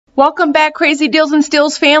Welcome back, Crazy Deals and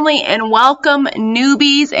Steals family, and welcome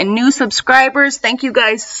newbies and new subscribers. Thank you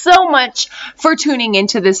guys so much for tuning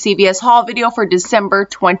into this CVS haul video for December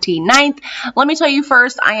 29th. Let me tell you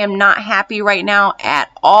first, I am not happy right now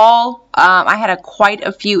at all. I had quite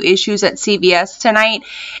a few issues at CVS tonight,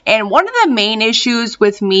 and one of the main issues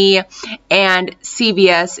with me and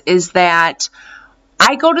CVS is that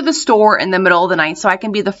I go to the store in the middle of the night, so I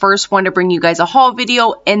can be the first one to bring you guys a haul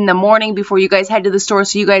video in the morning before you guys head to the store,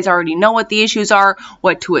 so you guys already know what the issues are,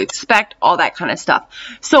 what to expect, all that kind of stuff.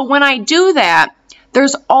 So when I do that,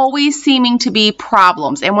 there's always seeming to be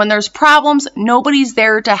problems. And when there's problems, nobody's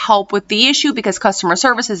there to help with the issue because customer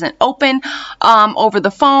service isn't open over the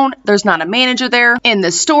phone. There's not a manager there in the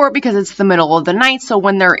store because it's the middle of the night. So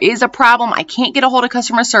when there is a problem, I can't get a hold of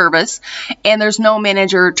customer service and there's no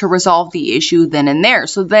manager to resolve the issue then and there.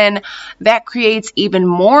 So then that creates even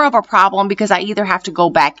more of a problem because I either have to go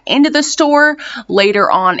back into the store later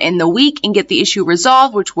on in the week and get the issue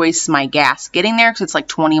resolved, which wastes my gas getting there because it's like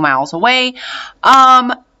 20 miles away.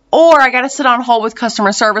 Or I got to sit on hold with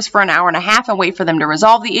customer service for an hour and a half and wait for them to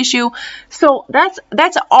resolve the issue. So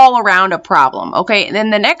that's all around a problem. Okay. And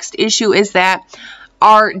then the next issue is that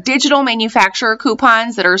our digital manufacturer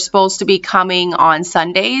coupons that are supposed to be coming on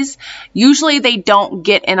Sundays, usually they don't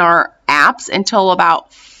get in our apps until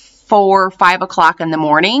about 4 or 5 o'clock in the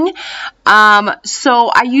morning. So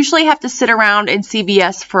I usually have to sit around in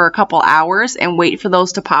CVS for a couple hours and wait for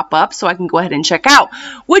those to pop up so I can go ahead and check out,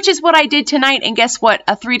 which is what I did tonight. And guess what?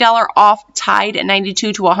 A $3 off Tide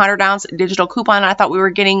 92 to 100 ounce digital coupon I thought we were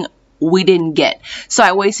getting, we didn't get. So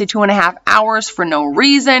I wasted 2.5 hours for no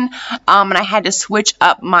reason. And I had to switch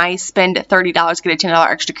up my spend $30, get a $10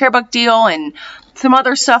 extra care buck deal, and some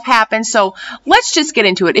other stuff happened. So let's just get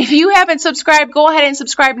into it. If you haven't subscribed, go ahead and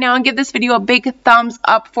subscribe now and give this video a big thumbs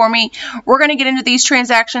up for me. We're going to get into these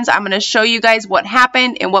transactions. I'm going to show you guys what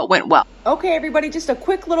happened and what went well. Okay, everybody, just a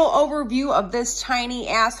quick little overview of this tiny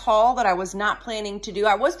ass haul that I was not planning to do.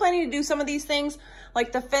 I was planning to do some of these things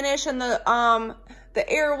like the finish and the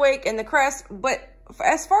Airwick and the Crest, but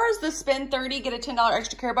as far as the spend 30, get a $10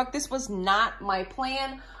 extra care buck, this was not my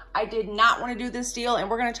plan. I did not want to do this deal, and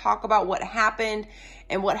we're going to talk about what happened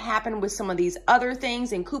and what happened with some of these other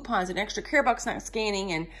things and coupons and extra care bucks not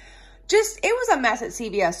scanning, and just, it was a mess at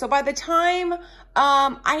CVS. So by the time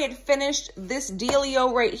I had finished this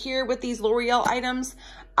dealio right here with these L'Oreal items,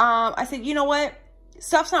 I said, you know what?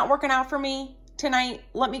 Stuff's not working out for me tonight.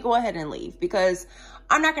 Let me go ahead and leave because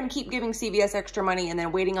I'm not going to keep giving CVS extra money and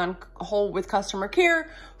then waiting on hold with customer care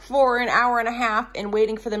for an hour and a half and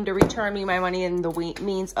waiting for them to return me my money in the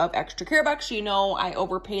means of extra care bucks. You know, I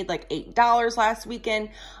overpaid like $8 last weekend.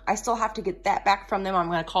 I still have to get that back from them. I'm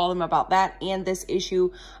going to call them about that and this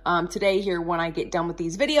issue today here when I get done with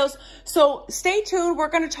these videos. So stay tuned. We're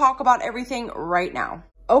going to talk about everything right now.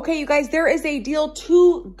 Okay, you guys, there is a deal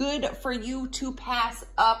too good for you to pass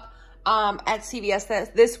up at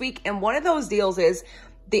CVS this week, and one of those deals is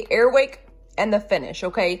the Airwick and the Finish.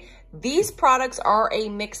 Okay, these products are a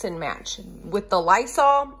mix and match with the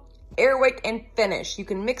Lysol, Airwick, and Finish. You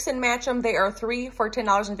can mix and match them. They are 3 for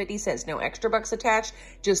 $10.50. No extra bucks attached,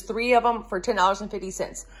 just 3 of them for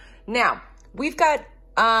 $10.50. Now we've got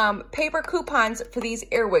paper coupons for these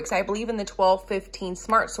Airwicks, I believe in the 12-15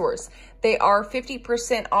 Smart Source. They are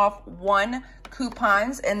 50% off 1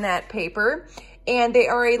 coupons in that paper, and they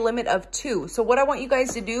are a limit of 2. So what I want you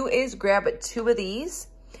guys to do is grab 2 of these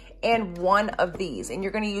and 1 of these, and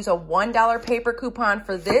you're going to use a $1 paper coupon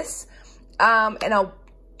for this, and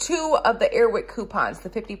 2 of the Airwick coupons, the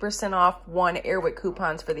 50% off 1 Airwick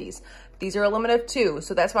coupons for these. These are a limit of 2,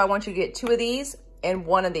 so that's why I want you to get 2 of these and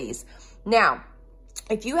 1 of these. Now,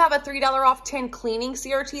 if you have a $3 off 10 cleaning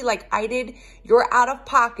CRT like I did, you're out of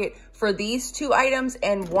pocket for these 2 items,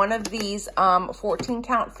 and 1 of these 14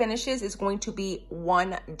 count finishes is going to be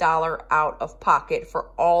 $1 out of pocket for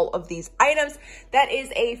all of these items. That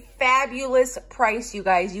is a fabulous price, you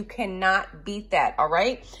guys. You cannot beat that, all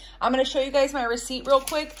right? I'm going to show you guys my receipt real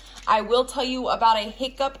quick. I will tell you about a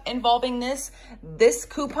hiccup involving this. This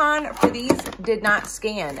coupon for these did not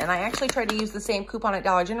scan, and I actually tried to use the same coupon at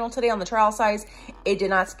Dollar General today on the trial size. It did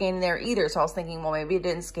not scan there either, so I was thinking, well, maybe it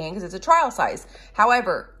didn't scan because it's a trial size.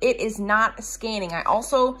 However, it is not scanning. I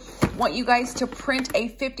also want you guys to print a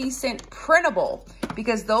 50-cent printable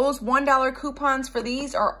because those $1 coupons for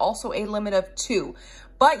these are also a limit of 2.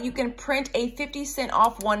 But you can print a 50-cent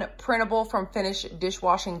off 1 printable from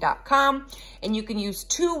finishedishwashing.com, and you can use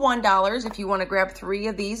 2 $1 if you want to grab 3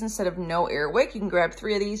 of these instead of no Airwick. You can grab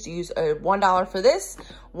 3 of these to use a $1 for this,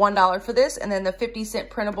 $1 for this, and then the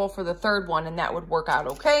 50-cent printable for the third one, and that would work out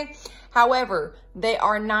okay. However, they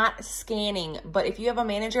are not scanning, but if you have a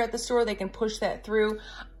manager at the store, they can push that through.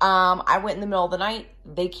 I went in the middle of the night.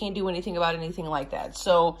 They can't do anything about anything like that.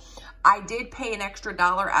 So I did pay an extra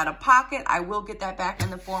 $1 out of pocket. I will get that back in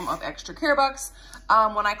the form of extra care bucks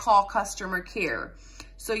when I call customer care.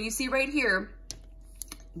 So you see right here,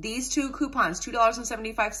 these two coupons,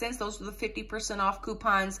 $2.75. Those were the 50% off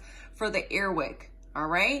coupons for the Airwick, all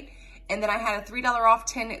right? And then I had a $3 off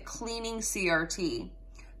 10 cleaning CRT.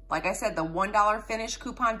 Like I said, the $1 finish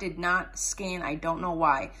coupon did not scan. I don't know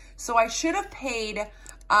why. So I should have paid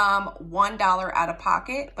 $1 out of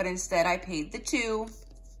pocket, but instead I paid the $2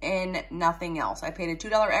 and nothing else. I paid a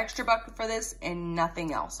 $2 extra buck for this and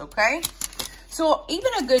nothing else, okay? So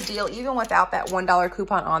even a good deal, even without that $1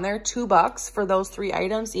 coupon on there, $2 for those 3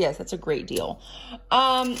 items. Yes, that's a great deal.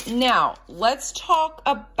 Now, let's talk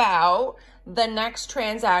about the next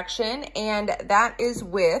transaction, and that is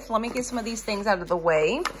with, let me get some of these things out of the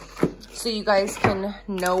way so you guys can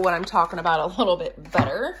know what I'm talking about a little bit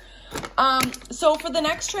better. So for the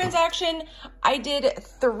next transaction, I did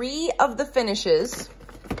 3 of the finishes.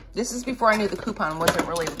 This is before I knew the coupon wasn't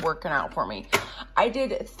really working out for me. I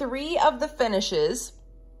did 3 of the finishes,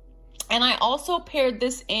 and I also paired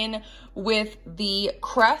this in with the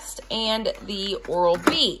Crest and the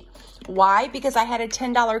Oral-B. Why? Because I had a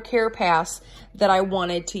 $10 care pass that I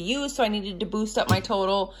wanted to use, so I needed to boost up my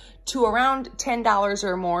total to around $10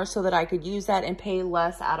 or more so that I could use that and pay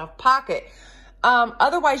less out of pocket.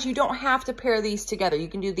 Otherwise, you don't have to pair these together. You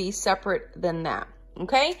can do these separate than that.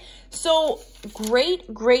 Okay, so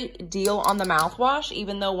great deal on the mouthwash,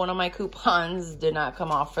 even though one of my coupons did not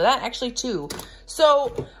come off for that, actually 2.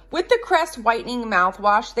 So with the Crest whitening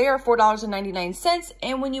mouthwash, they are $4.99,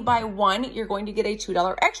 and when you buy 1, you're going to get a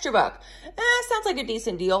 $2 extra buck. Sounds like a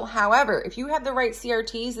decent deal. However, if you have the right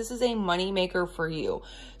CRTs, this is a money maker for you.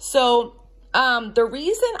 So the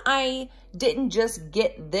reason I didn't just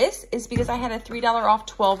get this is because I had a $3 off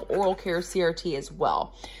 12 oral care CRT as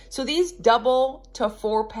well. So these double to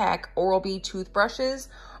 4-pack Oral-B toothbrushes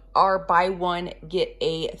are buy 1, get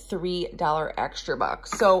a $3 extra buck.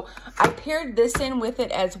 So I paired this in with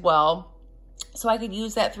it as well, so I could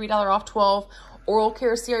use that $3 off 12 oral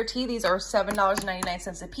care CRT. These are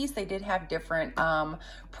 $7.99 a piece. They did have different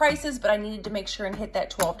prices, but I needed to make sure and hit that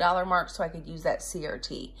 $12 mark so I could use that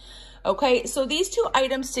CRT. Okay, so these 2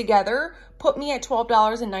 items together put me at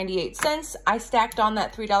 $12.98. I stacked on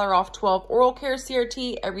that $3 off 12 oral care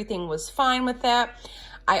CRT. Everything was fine with that.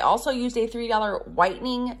 I also used a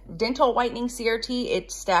 $3 dental whitening CRT.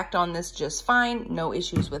 It stacked on this just fine. No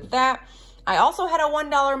issues with that. I also had a $1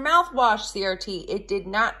 mouthwash CRT. It did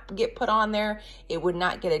not get put on there. It would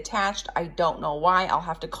not get attached. I don't know why. I'll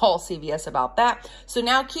have to call CVS about that. So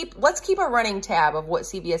now let's keep a running tab of what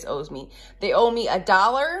CVS owes me. They owe me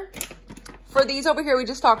 $1 for these over here we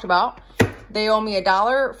just talked about. They owe me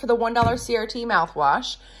 $1 for the $1 CRT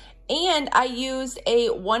mouthwash. And I used a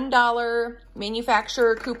 $1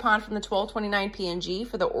 manufacturer coupon from the 12.29 P&G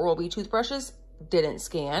for the Oral-B toothbrushes. Didn't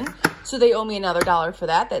scan, so they owe me another $1 for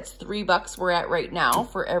that. That's $3 we're at right now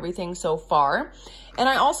for everything so far. And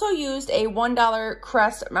I also used a $1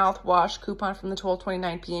 Crest mouthwash coupon from the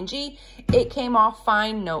 12.29 P&G. It came off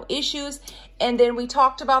fine, no issues. And then we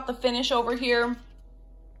talked about the finish over here.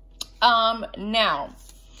 Now,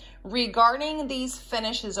 regarding these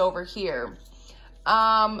finishes over here,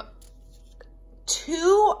 2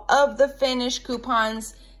 of the finish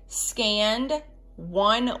coupons scanned.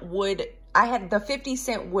 1 would, I had the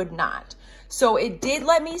 50-cent would not. So it did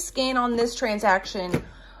let me scan on this transaction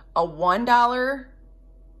a $1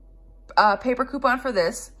 paper coupon for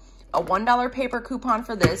this, a $1 paper coupon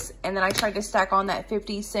for this, and then I tried to stack on that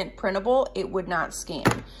 50-cent printable. It would not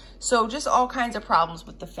scan. So just all kinds of problems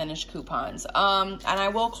with the Finish coupons. And I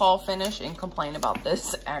will call Finish and complain about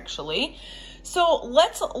this actually. So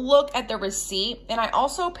let's look at the receipt. And I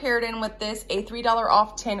also paired in with this a $3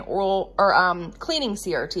 off 10 oral or cleaning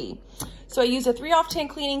CRT. So I used a 3 off 10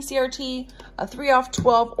 cleaning CRT, a 3 off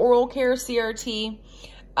 12 oral care CRT.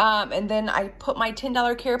 And then I put my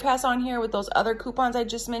 $10 care pass on here with those other coupons I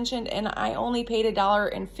just mentioned. And I only paid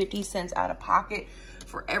 $1.50 out of pocket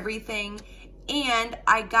for everything. And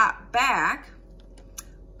I got back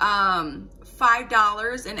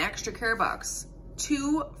 $5 in extra care bucks.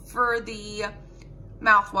 2 for the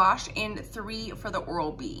mouthwash and 3 for the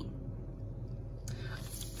Oral-B.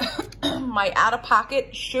 My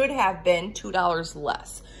out-of-pocket should have been $2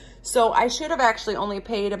 less. So I should have actually only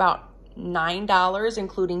paid about $9,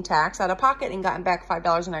 including tax, out of pocket, and gotten back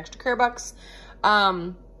 $5 in extra care bucks,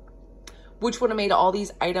 which would have made all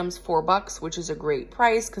these items $4, which is a great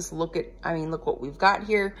price because look what we've got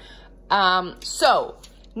here. So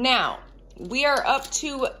now we are up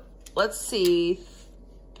to let's see,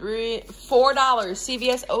 $4.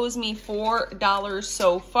 CVS owes me $4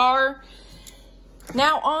 so far.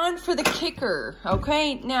 Now on for the kicker,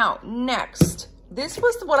 okay? Now, next. This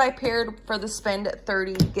was what I paired for the spend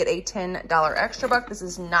 30, get a $10 extra buck. This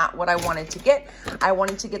is not what I wanted to get. I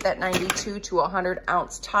wanted to get that 92 to 100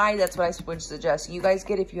 ounce tie. That's what I would suggest you guys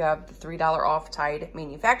get if you have the $3 off Tide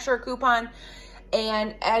manufacturer coupon.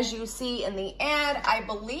 And as you see in the ad, I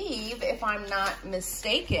believe, if I'm not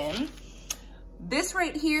mistaken, this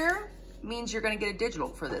right here means you're going to get a digital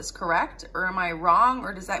for this, correct? Or am I wrong?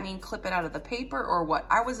 Or does that mean clip it out of the paper or what?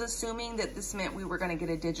 I was assuming that this meant we were going to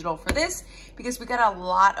get a digital for this because we got a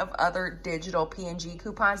lot of other digital P&G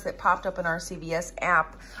coupons that popped up in our CVS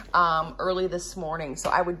app early this morning.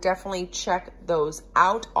 So I would definitely check those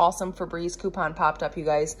out. Awesome Febreze coupon popped up, you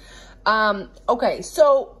guys. Okay,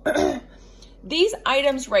 so these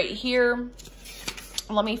items right here,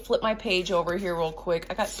 let me flip my page over here real quick.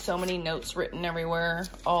 I got so many notes written everywhere,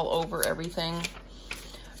 all over everything.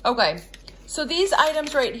 Okay, so these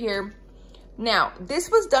items right here. Now,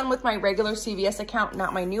 this was done with my regular CVS account,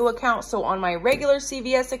 not my new account. So on my regular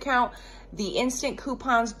CVS account, the instant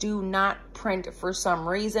coupons do not print for some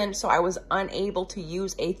reason. So I was unable to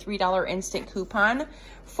use a $3 instant coupon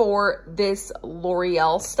for this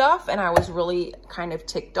L'Oreal stuff. And I was really kind of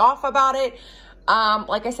ticked off about it.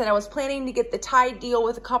 Like I said, I was planning to get the Tide deal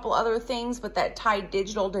with a couple other things, but that Tide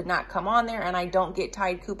digital did not come on there, and I don't get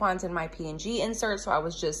Tide coupons in my P&G insert, so I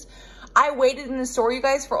waited in the store, you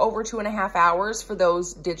guys, for over 2.5 hours for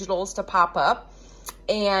those digitals to pop up,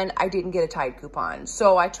 and I didn't get a Tide coupon.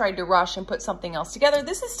 So I tried to rush and put something else together.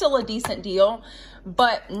 This is still a decent deal,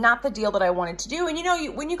 but not the deal that I wanted to do. And you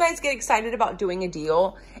know, when you guys get excited about doing a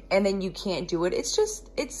deal and then you can't do it, it's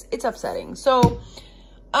upsetting. So,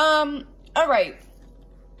 all right,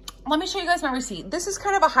 let me show you guys my receipt. This is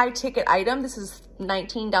kind of a high ticket item. This is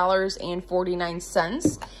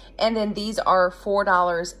 $19.49. And then these are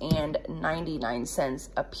 $4.99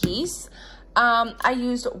 a piece. I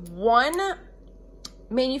used one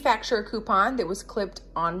manufacturer coupon that was clipped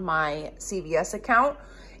on my CVS account.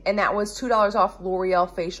 And that was $2 off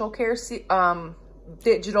L'Oreal facial care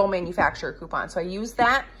digital manufacturer coupon. So I used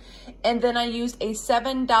that. And then I used a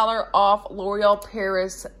 $7 off L'Oreal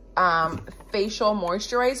Paris facial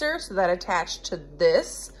moisturizer, so that attached to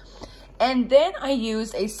this. And then I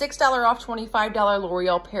used a $6 off $25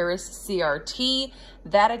 L'Oreal Paris CRT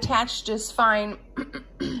that attached just fine.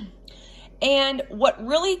 And what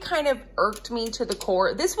really kind of irked me to the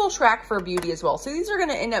core, this will track for beauty as well, so these are going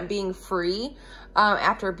to end up being free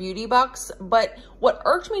after beauty bucks. But what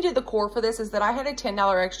irked me to the core for this is that I had a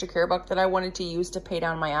 $10 extra care buck that I wanted to use to pay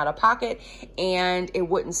down my out-of-pocket, and it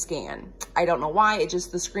wouldn't scan. I don't know why. It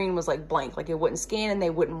just, the screen was like blank, like it wouldn't scan, and they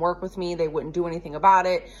wouldn't work with me. They wouldn't do anything about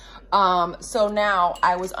it. So now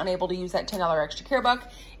I was unable to use that $10 extra care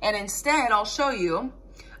buck, and instead, I'll show you,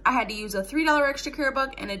 I had to use a $3 extra care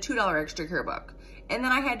buck and a $2 extra care buck. And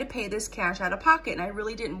then I had to pay this cash out of pocket, and I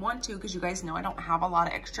really didn't want to because you guys know I don't have a lot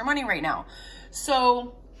of extra money right now.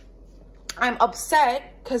 So I'm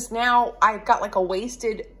upset because now I've got like a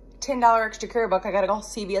wasted $10 extra care buck. I gotta call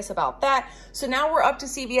CVS about that. So now we're up to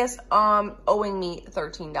CVS owing me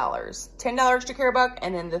 $13. $10 extra care buck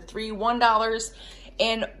and then the $1.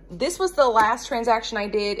 And this was the last transaction I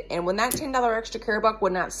did. And when that $10 extra care buck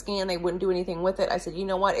would not scan, they wouldn't do anything with it. I said, you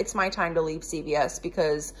know what? It's my time to leave CVS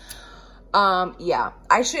because, yeah,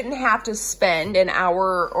 I shouldn't have to spend an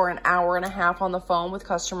hour or an hour and a half on the phone with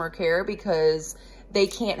customer care because they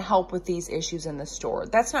can't help with these issues in the store.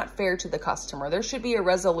 That's not fair to the customer. There should be a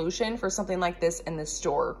resolution for something like this in the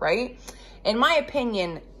store, right? In my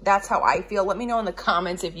opinion, that's how I feel. Let me know in the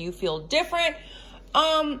comments if you feel different.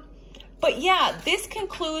 But yeah, this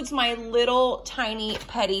concludes my little tiny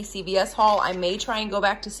petty CVS haul. I may try and go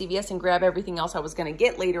back to CVS and grab everything else I was gonna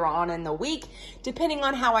get later on in the week, depending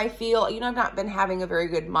on how I feel. You know, I've not been having a very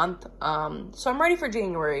good month. So I'm ready for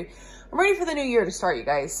January. I'm ready for the new year to start, you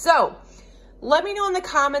guys. So let me know in the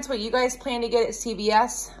comments what you guys plan to get at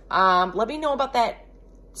CVS. Let me know about that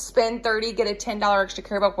spend 30, get a $10 extra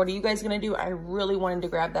care buck. What are you guys gonna do? I really wanted to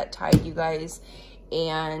grab that Tide, you guys.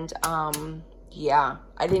 And yeah,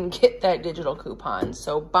 I didn't get that digital coupon,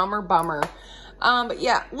 so bummer. But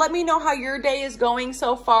yeah, let me know how your day is going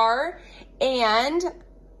so far, and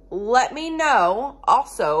let me know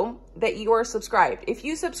also that you are subscribed. If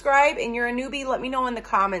you subscribe and you're a newbie, let me know in the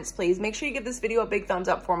comments, please. Make sure you give this video a big thumbs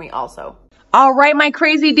up for me also. All right, my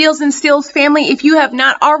crazy deals and steals family, if you have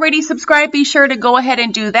not already subscribed, be sure to go ahead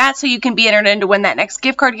and do that so you can be entered in to win that next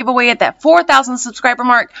gift card giveaway at that 4,000 subscriber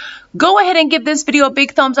mark. Go ahead and give this video a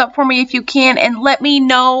big thumbs up for me if you can, and let me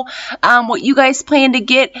know what you guys plan to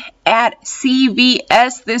get at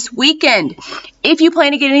CVS this weekend. If you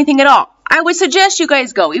plan to get anything at all, I would suggest you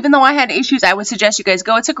guys go. Even though I had issues, I would suggest you guys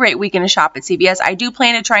go. It's a great weekend to shop at CVS. I do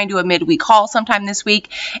plan to try and do a midweek haul sometime this week,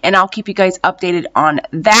 and I'll keep you guys updated on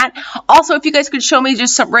that. Also, if you guys could show me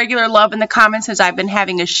just some regular love in the comments, since I've been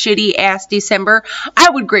having a shitty-ass December,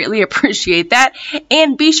 I would greatly appreciate that.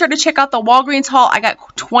 And be sure to check out the Walgreens haul. I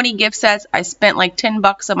got 20 gift sets. I spent like 10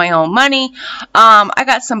 bucks of my own money. I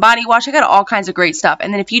got some body wash. I got all kinds of great stuff.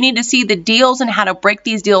 And then if you need to see the deals and how to break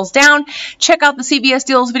these deals down, check out the CVS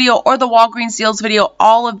deals video or the Walgreens deals video.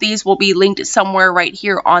 All of these will be linked somewhere right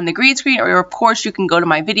here on the green screen, or of course you can go to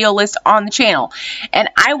my video list on the channel. And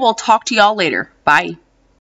I will talk to y'all later. Bye.